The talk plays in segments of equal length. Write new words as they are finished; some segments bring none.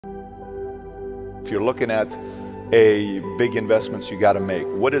you're looking at a big investments you got to make,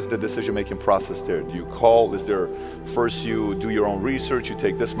 what is the decision-making process there? Do you call, is there, first you do your own research, you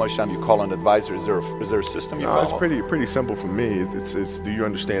take this much time, you call an advisor, is there a system you follow? It's pretty simple for me. It's do you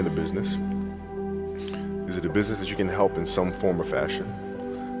understand the business? Is it a business that you can help in some form or fashion?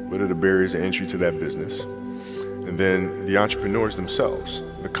 What are the barriers of entry to that business? And then the entrepreneurs themselves,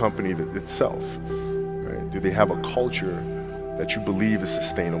 the company itself, right? Do they have a culture that you believe is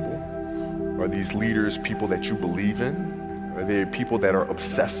sustainable? Are these leaders people that you believe in? Are they people that are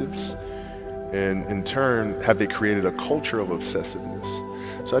obsessives? And in turn, have they created a culture of obsessiveness?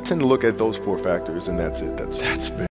 So I tend to look at those 4 factors, and that's it. That's big.